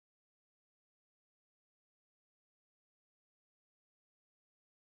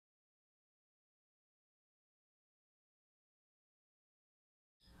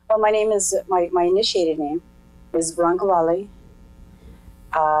Well, my name is, my initiated name is Rangavali,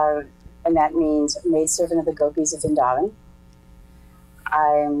 and that means maidservant of the gopis of Vrindavan.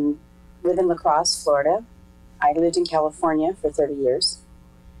 I live in La Crosse, Florida. I lived in California for 30 years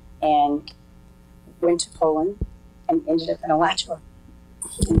and went to Poland and ended up in Alachua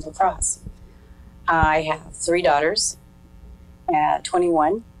in La Crosse. I have 3 daughters,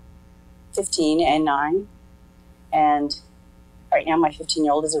 21, 15, and 9. And right now my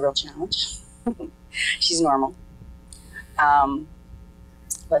 15-year-old is a real challenge. She's normal.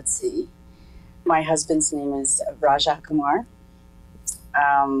 Let's see. My husband's name is Raja Kumar.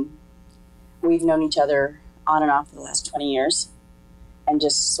 We've known each other on and off for the last 20 years and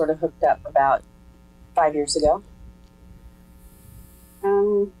just sort of hooked up about 5 years ago.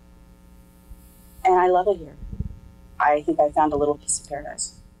 And I love it here. I think I found a little piece of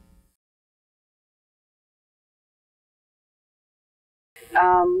paradise.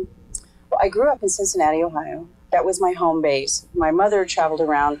 Well, I grew up in Cincinnati, Ohio. That was my home base. My mother traveled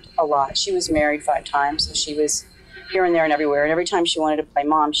around a lot. She was married 5 times, so she was here and there and everywhere. And every time she wanted to play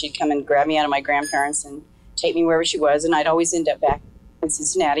mom, she'd come and grab me out of my grandparents and take me wherever she was, and I'd always end up back in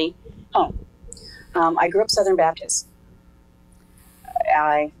Cincinnati, home. I grew up Southern Baptist.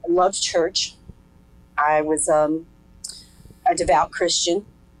 I loved church. I was a devout Christian.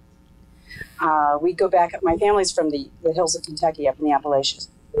 We'd go back, my family's from the hills of Kentucky, up in the Appalachian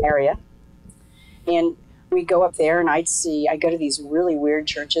area. And we'd go up there and I'd go to these really weird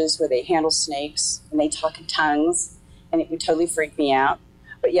churches where they handle snakes and they talk in tongues, and it would totally freak me out.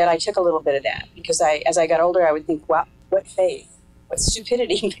 But yet I took a little bit of that because as I got older, I would think, wow, what faith? What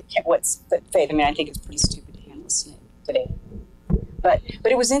stupidity? What's faith? I mean, I think it's pretty stupid to handle a snake today. But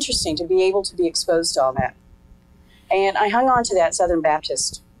it was interesting to be able to be exposed to all that. And I hung on to that Southern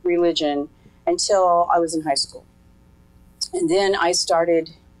Baptist religion until I was in high school. And then I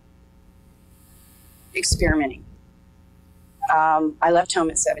started experimenting. I left home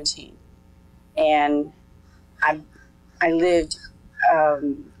at 17. And I lived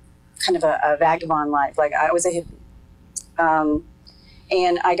kind of a vagabond life. Like, I was a hippie.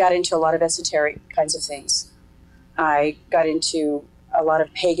 And I got into a lot of esoteric kinds of things. I got into a lot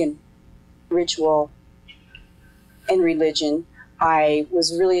of pagan ritual and religion. I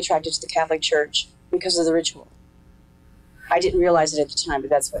was really attracted to the Catholic Church because of the ritual. I didn't realize it at the time, but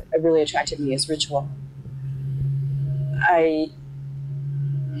that's what really attracted me, is ritual. I've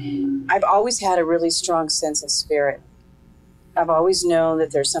always had a really strong sense of spirit. I've always known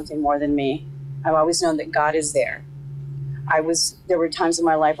that there's something more than me. I've always known that God is there. There were times in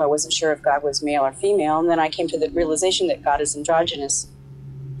my life I wasn't sure if God was male or female, and then I came to the realization that God is androgynous.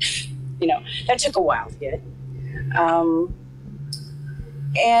 You know, that took a while to get.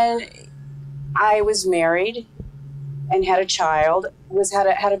 And I was married and had a child,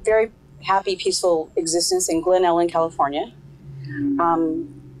 had a very happy, peaceful existence in Glen Ellen, California.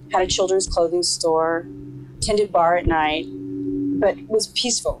 Had a children's clothing store, tended bar at night, but was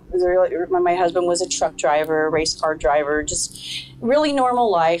peaceful. It was really, my husband was a truck driver, a race car driver, just really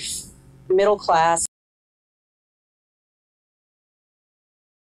normal life, middle class.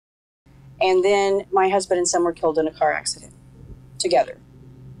 And then my husband and son were killed in a car accident together.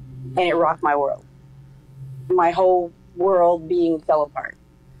 And it rocked my world. My whole world being fell apart.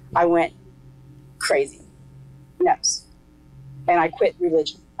 I went crazy, nuts. And I quit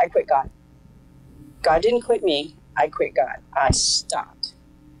religion. I quit God. God didn't quit me. I quit God. I stopped.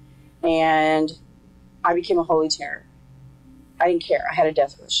 And I became a holy terror. I didn't care. I had a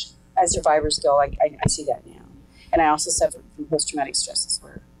death wish. As survivors go, I see that now. And I also suffered from post-traumatic stress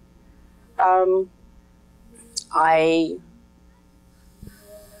disorder. I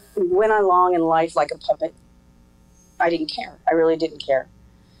went along in life like a puppet. I didn't care. I really didn't care.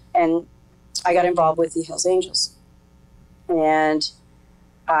 And I got involved with the Hells Angels. And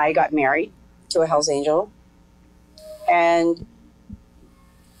I got married to a Hells Angel. And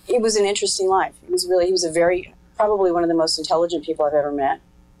it was an interesting life. He was probably one of the most intelligent people I've ever met.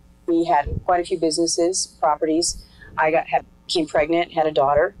 We had quite a few businesses, properties. I became pregnant, had a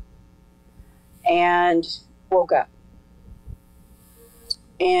daughter, and woke up.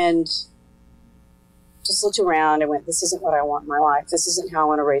 And just looked around and went, this isn't what I want in my life. This isn't how I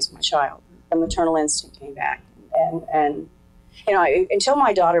want to raise my child. The maternal instinct came back. And you know, until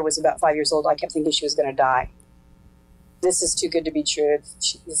my daughter was about 5 years old, I kept thinking she was going to die. This is too good to be true.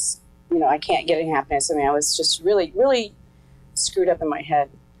 You know, I can't get any happiness. I mean, I was just really, really screwed up in my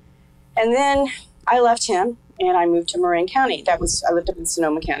head. And then I left him and I moved to Marin County. I lived up in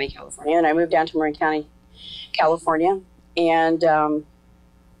Sonoma County, California, and I moved down to Marin County, California. And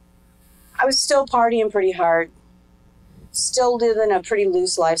I was still partying pretty hard, still living a pretty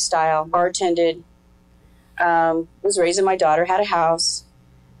loose lifestyle, bartended, was raising my daughter, had a house.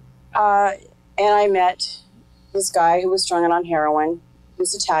 And I met this guy who was strung out on heroin. He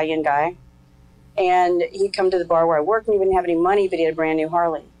was an Italian guy. And he'd come to the bar where I worked, and he didn't have any money, but he had a brand new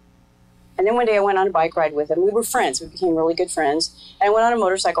Harley. And then one day I went on a bike ride with him. We were friends. We became really good friends. And I went on a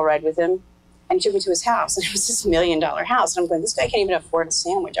motorcycle ride with him, and he took me to his house. And it was this $1 million house. And I'm going, this guy can't even afford a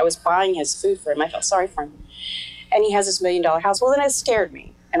sandwich. I was buying his food for him. I felt sorry for him. And he has this $1 million house. Well, then it scared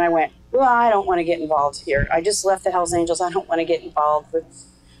me. And I went, well, I don't want to get involved here. I just left the Hells Angels. I don't want to get involved with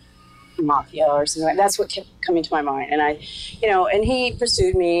mafia or something like that. That's what kept coming to my mind. And and he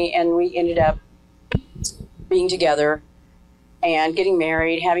pursued me, and we ended up being together and getting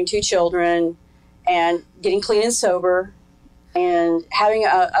married, having 2 children, and getting clean and sober, and having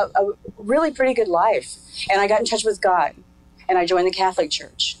a really pretty good life. And I got in touch with God, and I joined the Catholic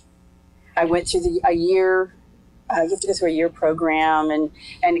Church. I went through a year, you have to go through a year program,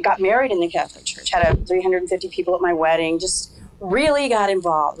 and got married in the Catholic Church. Had 350 people at my wedding, just really got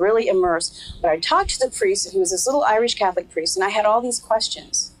involved, really immersed. But I talked to the priest, and he was this little Irish Catholic priest, and I had all these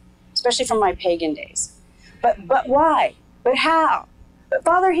questions, especially from my pagan days. But why? But how? But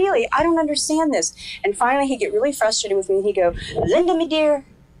Father Healy, I don't understand this. And finally, he'd get really frustrated with me, and he'd go, Linda, me dear,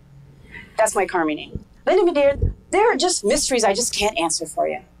 that's my Carmi name. Linda, me dear, there are just mysteries I just can't answer for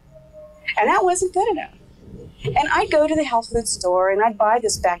you. And that wasn't good enough. And I'd go to the health food store, and I'd buy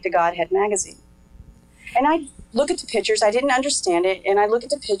this Back to Godhead magazine. And I'd look at the pictures. I didn't understand it. And I'd look at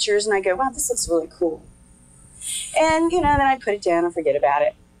the pictures, and I'd go, wow, this looks really cool. And, then I'd put it down and forget about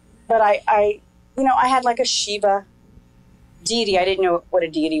it. But I had like a Shiva deity. I didn't know what a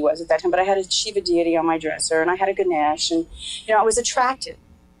deity was at that time, but I had a Shiva deity on my dresser, and I had a Ganesh, and I was attracted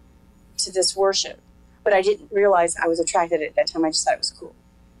to this worship, but I didn't realize I was attracted at that time. I just thought it was cool.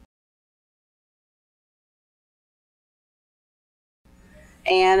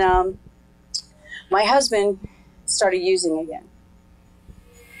 And my husband started using again,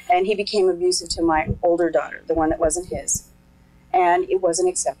 and he became abusive to my older daughter, the one that wasn't his, and it wasn't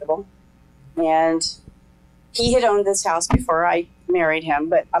acceptable. And he had owned this house before I married him,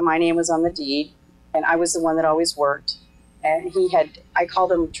 but my name was on the deed, and I was the one that always worked. And I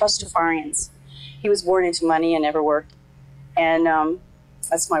called him Trustafarians. He was born into money and never worked. And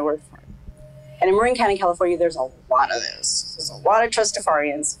that's my word for it. And in Marin County, California, there's a lot of this. There's a lot of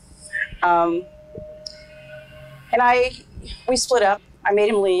Trustafarians. And we split up. I made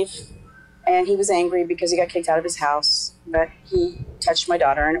him leave, and he was angry because he got kicked out of his house, but he touched my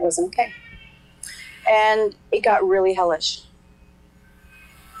daughter, and it wasn't okay. And it got really hellish.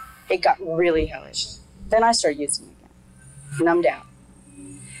 It got really hellish. Then I started using it again, numbed out.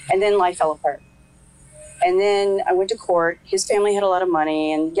 And then life fell apart. And then I went to court. His family had a lot of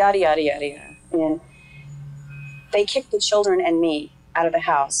money, and yada, yada, yada, yada. And they kicked the children and me out of the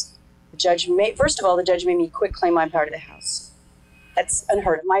house. First of all, the judge made me quit claim my part of the house. That's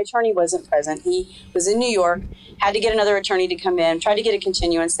unheard of. My attorney wasn't present. He was in New York, had to get another attorney to come in, tried to get a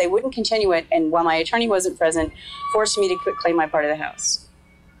continuance. They wouldn't continue it, and while my attorney wasn't present, forced me to quit claim my part of the house.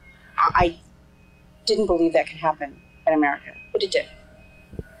 I didn't believe that could happen in America, but it did.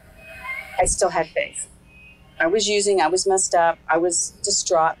 I still had faith. I was using, I was messed up, I was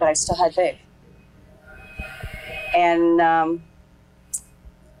distraught, but I still had faith. And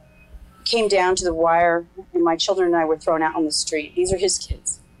came down to the wire, and my children and I were thrown out on the street. These are his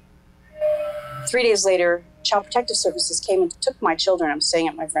kids. 3 days later, Child Protective Services came and took my children. I'm staying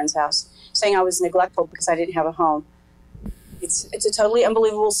at my friend's house, saying I was neglectful because I didn't have a home. It's a totally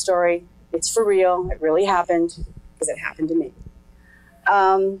unbelievable story. It's for real. It really happened because it happened to me.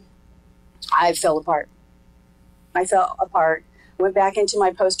 I fell apart. Went back into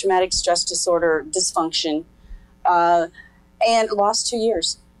my post-traumatic stress disorder dysfunction, and lost 2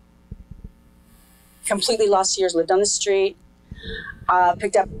 years. Completely lost 2 years, lived on the street,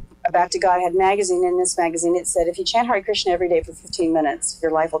 picked up a Back to Godhead magazine. In this magazine, it said, if you chant Hare Krishna every day for 15 minutes, your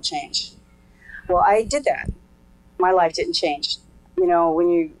life will change. Well, I did that. My life didn't change. When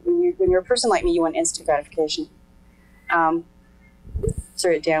you're a person like me, you want instant gratification.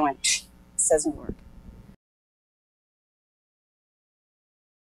 Threw it down, went, this doesn't work.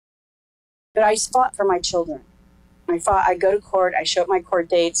 But I fought for my children. I go to court, I show up my court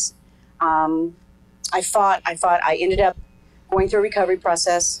dates. I fought. I ended up going through a recovery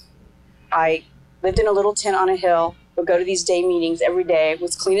process. I lived in a little tent on a hill, would go to these day meetings every day,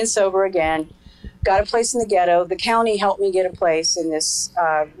 was clean and sober again, got a place in the ghetto. The county helped me get a place in this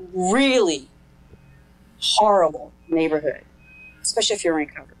really horrible neighborhood, especially if you're in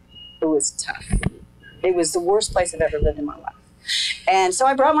recovery. It was tough. It was the worst place I've ever lived in my life. And so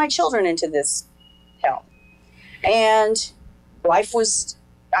I brought my children into this hell. And life was,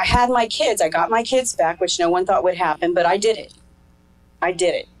 I had my kids. I got my kids back, which no one thought would happen, but I did it. I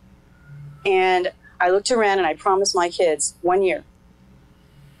did it. And I looked around and I promised my kids 1 year.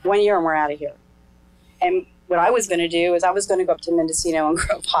 1 year and we're out of here. And what I was going to do is I was going to go up to Mendocino and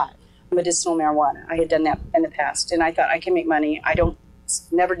grow pot, medicinal marijuana. I had done that in the past, and I thought I can make money.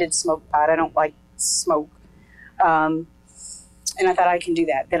 Never did smoke pot. I don't like smoke. And I thought I can do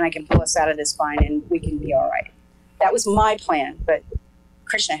that. Then I can pull us out of this bind and we can be all right. That was my plan, but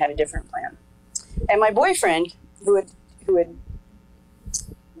Krishna had a different plan. And my boyfriend, we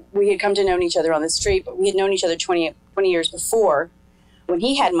had come to know each other on the street, but we had known each other 20 years before, when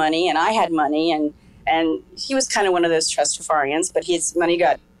he had money and I had money, and he was kind of one of those trustafarians, but his money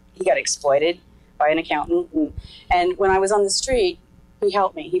he got exploited by an accountant. And when I was on the street, he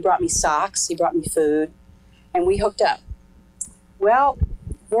helped me. He brought me socks, he brought me food, and we hooked up. Well,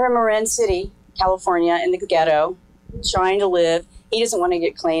 we're in Marin City, California, in the ghetto, trying to live. He doesn't want to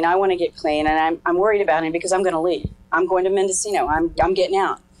get clean. I want to get clean, and I'm worried about him because I'm going to leave. I'm going to Mendocino. I'm getting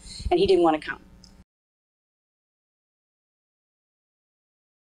out. And he didn't want to come.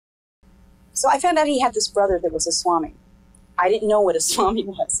 So I found out he had this brother that was a Swami. I didn't know what a Swami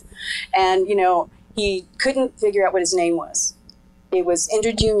was. And, he couldn't figure out what his name was. It was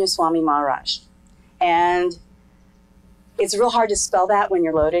Indradyumna Swami Maharaj. And it's real hard to spell that when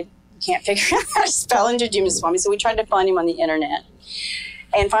you're loaded. You can't figure out how to spell Indradyumna Swami. So we tried to find him on the internet.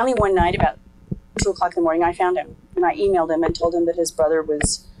 And finally one night, about 2 o'clock in the morning, I found him. And I emailed him and told him that his brother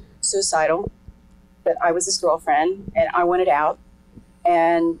was suicidal, that I was his girlfriend, and I wanted out.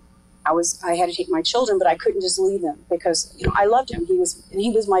 And I had to take my children, but I couldn't just leave them because, I loved him. He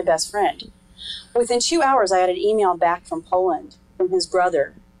was my best friend. Within 2 hours, I had an email back from Poland, from his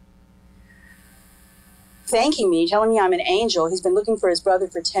brother, thanking me, telling me I'm an angel. He's been looking for his brother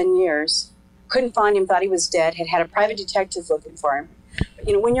for 10 years. Couldn't find him, thought he was dead, had a private detective looking for him.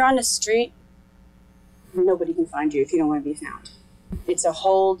 But, when you're on the street, nobody can find you if you don't want to be found. It's a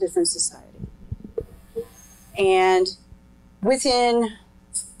whole different society. And within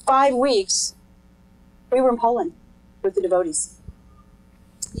 5 weeks, we were in Poland with the devotees.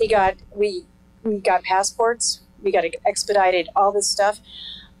 We got passports. We got expedited all this stuff.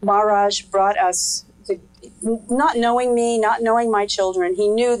 Maharaj brought us, not knowing me, not knowing my children, he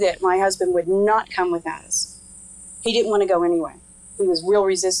knew that my husband would not come without us. He didn't want to go anyway. He was real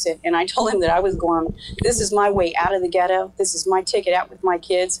resistant, and I told him that I was going, this is my way out of the ghetto. This is my ticket out with my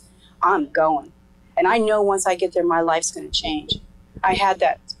kids. I'm going. And I know once I get there, my life's going to change. I had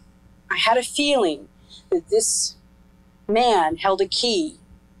a feeling that this man held a key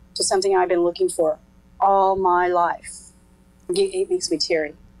to something I've been looking for all my life. It makes me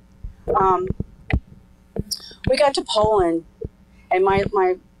teary. We got to Poland, and my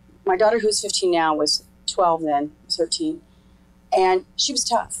daughter, who's 15 now, was 12 then, 13. And she was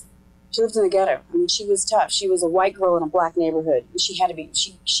tough. She lived in the ghetto. She was tough. She was a white girl in a black neighborhood. And she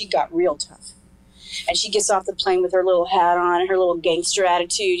got real tough. And she gets off the plane with her little hat on and her little gangster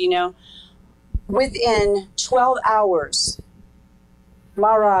attitude, Within 12 hours,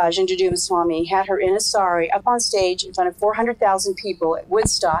 Maharaj, Indradyumna Swami, had her in a sari up on stage in front of 400,000 people at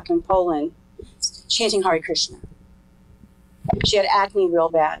Woodstock in Poland, chanting Hare Krishna. She had acne real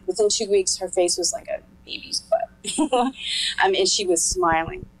bad. Within 2 weeks, her face was like a baby's butt. And she was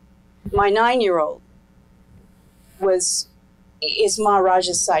smiling. My 9-year-old is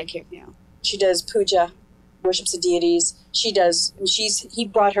Maharaj's sidekick now. She does puja, worships the deities. He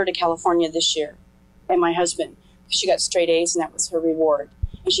brought her to California this year, and my husband. She got straight A's, and that was her reward.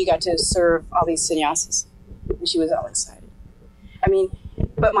 And she got to serve all these sannyasis, and she was all excited.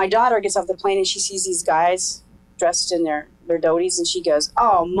 But my daughter gets off the plane, and she sees these guys dressed in their dhotis, and she goes,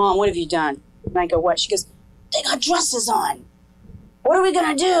 "Oh, Mom, what have you done?" And I go, "What?" She goes, "They got dresses on. What are we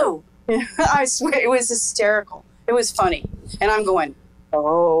going to do?" I swear, it was hysterical. It was funny. And I'm going,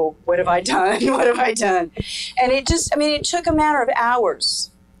 oh, what have I done? What have I done? And it took a matter of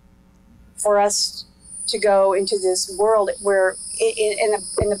hours for us to go into this world where in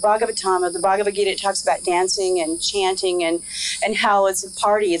the Bhagavatam, the Bhagavad Gita, it talks about dancing and chanting and how it's a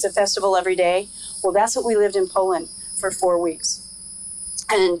party, it's a festival every day. Well, that's what we lived in Poland for 4 weeks.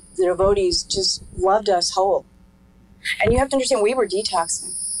 And the devotees just loved us whole. And you have to understand, we were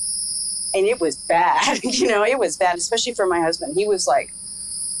detoxing. And it was bad, it was bad, especially for my husband. He was like,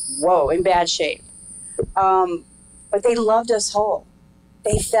 whoa, in bad shape. But they loved us whole.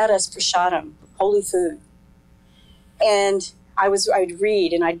 They fed us prasadam, holy food. And I'd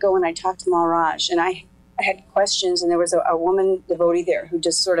read, and I'd go and I'd talk to Maharaj, and I had questions, and there was a woman devotee there who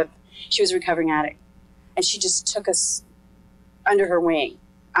just she was a recovering addict. And she just took us under her wing.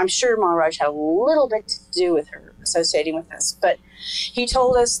 I'm sure Maharaj had a little bit to do with her associating with us, but he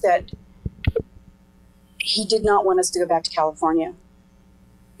told us that he did not want us to go back to California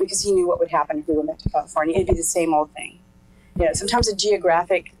because he knew what would happen if we went back to California. It'd be the same old thing. You know, sometimes a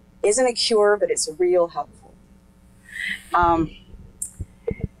geographic isn't a cure, but it's real helpful.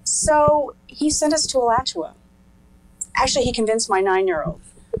 So he sent us to Alachua. Actually, he convinced my 9-year-old,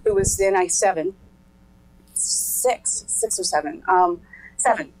 who was then six or seven,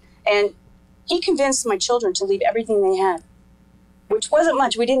 and he convinced my children to leave everything they had, which wasn't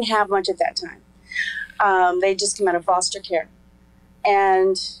much. We didn't have much at that time. They just came out of foster care,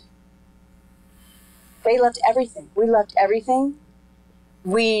 and they left everything. We left everything.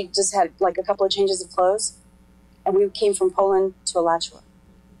 We just had like a couple of changes of clothes, and we came from Poland to Alachua,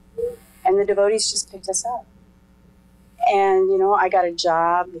 and the devotees just picked us up. And, you know, I got a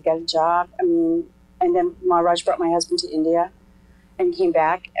job. We got a job. I mean, and then Maharaj brought my husband to India and came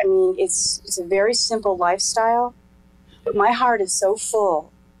back. I mean, it's a very simple lifestyle, but my heart is so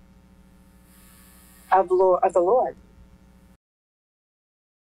full of the Lord.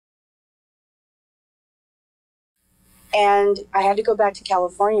 And I had to go back to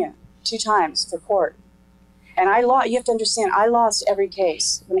California 2 times for court. And you have to understand, I lost every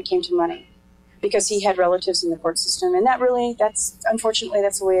case when it came to money, because he had relatives in the court system. And unfortunately,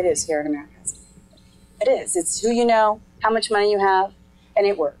 that's the way it is here in America. It is. It's who you know, how much money you have, and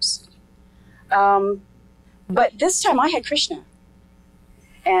it works. But this time I had Krishna.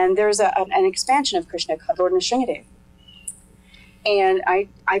 And there's an expansion of Krishna called Lord Nrsingadev. And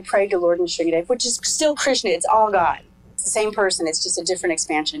I prayed to Lord Nrsingadev, which is still Krishna. It's all God. It's the same person. It's just a different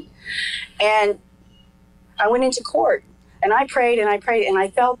expansion. And I went into court, and I prayed, and I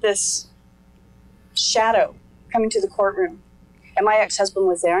felt this shadow coming to the courtroom. And my ex-husband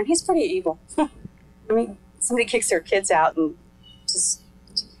was there, and he's pretty evil. I mean, somebody kicks their kids out and just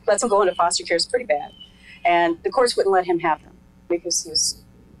lets them go into foster care. It's pretty bad. And the courts wouldn't let him have them because he was,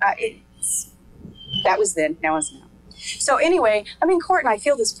 that was then, now is now. So anyway, I'm in court and I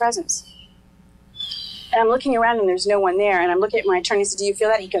feel this presence. And I'm looking around and there's no one there. And I'm looking at my attorney and I said, "Do you feel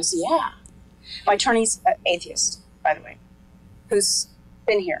that?" He goes, "Yeah." My attorney's an atheist, by the way, who's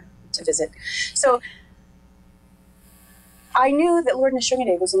been here to visit. So I knew that Lord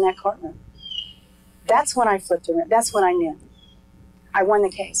Nrsingadev was in that courtroom. That's when I flipped around. That's when I knew. I won the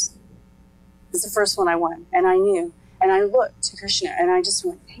case. It was the first one I won. And I knew. And I looked to Krishna and I just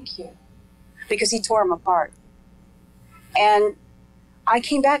went, "Thank you." Because he tore him apart. And I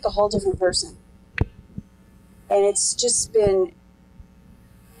came back a whole different person. And it's just been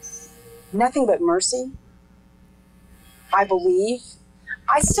nothing but mercy. I believe.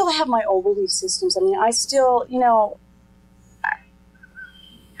 I still have my old belief systems. I mean, I still, you know,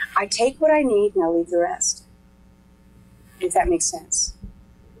 I take what I need and I leave the rest, if that makes sense.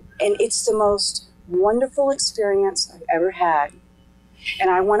 And it's the most wonderful experience I've ever had. And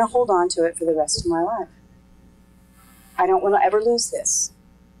I want to hold on to it for the rest of my life. I don't want to ever lose this.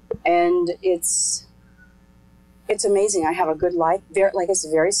 And it's amazing. I have a good life. Like it's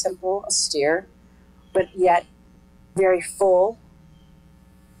very simple, austere, but yet very full.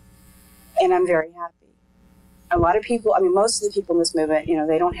 And I'm very happy. A lot of people, I mean, most of the people in this movement, you know,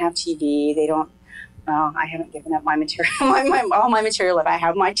 they don't have TV. They don't, well, I haven't given up my material, all my material. I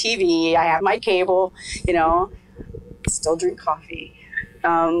have my TV, I have my cable, you know, still drink coffee.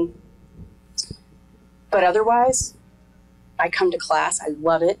 But otherwise, I come to class. I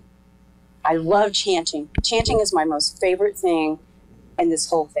love it. I love chanting. Chanting is my most favorite thing in this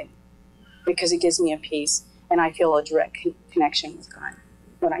whole thing because it gives me a peace and I feel a direct connection with God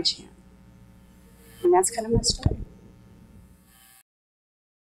when I chant. And that's kind of my story.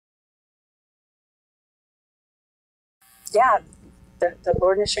 Yeah, the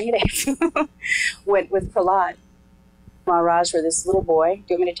Lord Nrsingadev went with Prahlad Maharaj, where this little boy,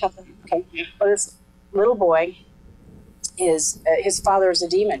 do you want me to tell them? Okay. Yeah. Well, this little boy is, his father is a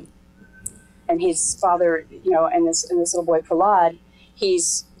demon. And his father, you know, and this little boy Prahlad,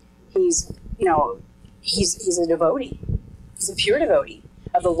 he's you know, he's a devotee. He's a pure devotee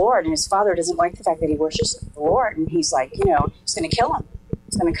of the Lord, and his father doesn't like the fact that he worships the Lord, and he's like, you know, he's going to kill him.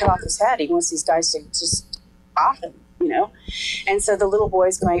 He's going to cut off his head. He wants these guys to just off him, you know. And so the little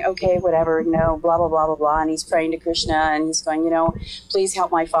boy's going, okay, whatever, you know, blah, blah, blah, blah, blah, and he's praying to Krishna, and he's going, you know, please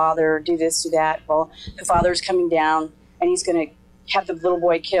help my father, do this, do that. Well, the father's coming down, and he's going to have the little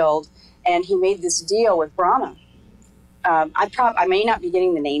boy killed, and he made this deal with Brahma. I may not be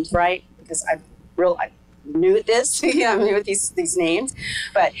getting the names right, because I'm new at this, you know, I'm new at these names,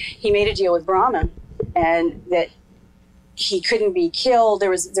 but he made a deal with Brahma, and that he couldn't be killed.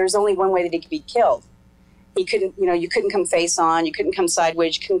 There's only one way that he could be killed, He couldn't, you know, you couldn't come face on, you couldn't come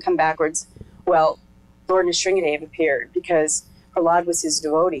sideways, you couldn't come backwards. Well, Lord Nrsingadev appeared because Prahlad was his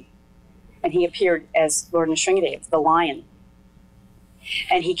devotee. And he appeared as Lord Nrsingadev, the lion.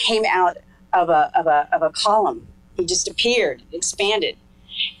 And he came out of a column. He just appeared, expanded,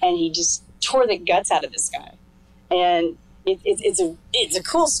 and he just tore the guts out of this guy. And it's a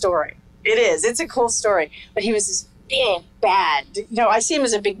cool story. It is. It's a cool story. But he was this big, bad, you know, I see him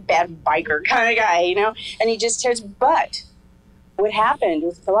as a big, bad biker kind of guy, you know, and he just tears. But what happened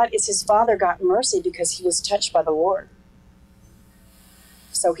with Prahlad is his father got mercy because he was touched by the Lord.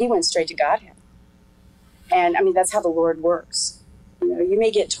 So he went straight to Godhead. And I mean, that's how the Lord works. You know, you may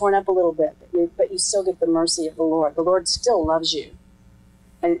get torn up a little bit, but you still get the mercy of the Lord. The Lord still loves you.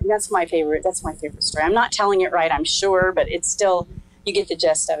 And that's my favorite story. I'm not telling it right, I'm sure, but it's still, you get the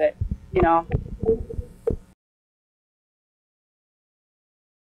gist of it, you know.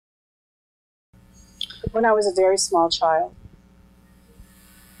 When I was a very small child,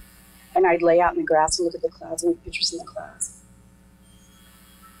 and I'd lay out in the grass and look at the clouds and make pictures in the clouds,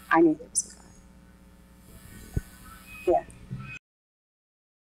 I knew there was a God. Yeah.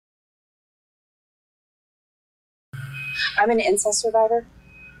 I'm an incest survivor.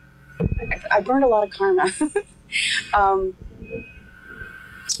 I burned a lot of karma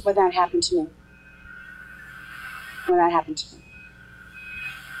when that happened to me.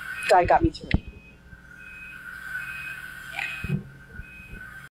 God got me through it. Yeah.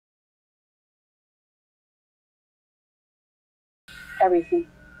 Everything.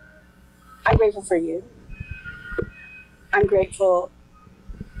 I'm grateful for you. I'm grateful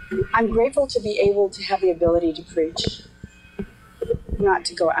to be able to have the ability to preach. Not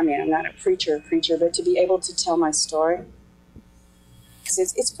to go, I mean, I'm not a preacher, but to be able to tell my story. Because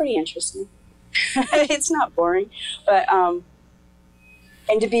it's pretty interesting. It's not boring. But, and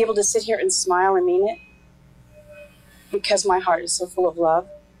to be able to sit here and smile and mean it. Because my heart is so full of love.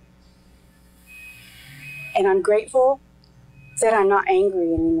 And I'm grateful that I'm not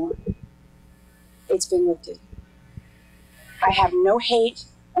angry anymore. It's been lifted. I have no hate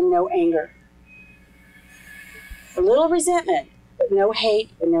and no anger. A little resentment, but no hate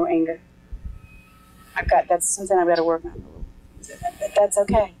and no anger. That's something I've got to work on. But that's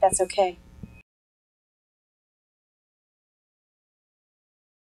okay. That's okay.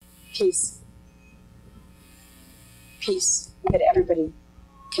 Peace. Peace. That everybody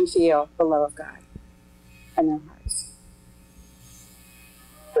can feel the love of God in their hearts.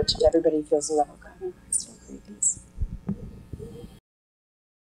 Which everybody feels the love of God in their hearts. So great peace.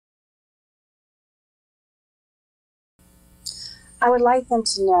 I would like them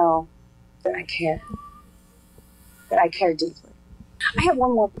to know that I care. That I care deeply. I have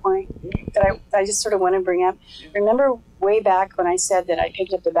one more point that I just sort of want to bring up. Remember way back when I said that I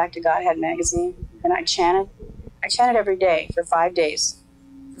picked up the Back to Godhead magazine and I chanted? I chanted every day for 5 days.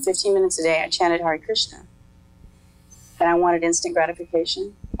 For 15 minutes a day, I chanted Hare Krishna. And I wanted instant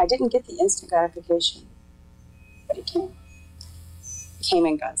gratification. I didn't get the instant gratification, but it came. It came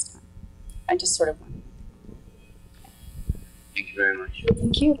in God's time. I just sort of wanted. Thank you very much.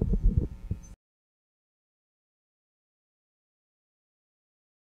 Thank you.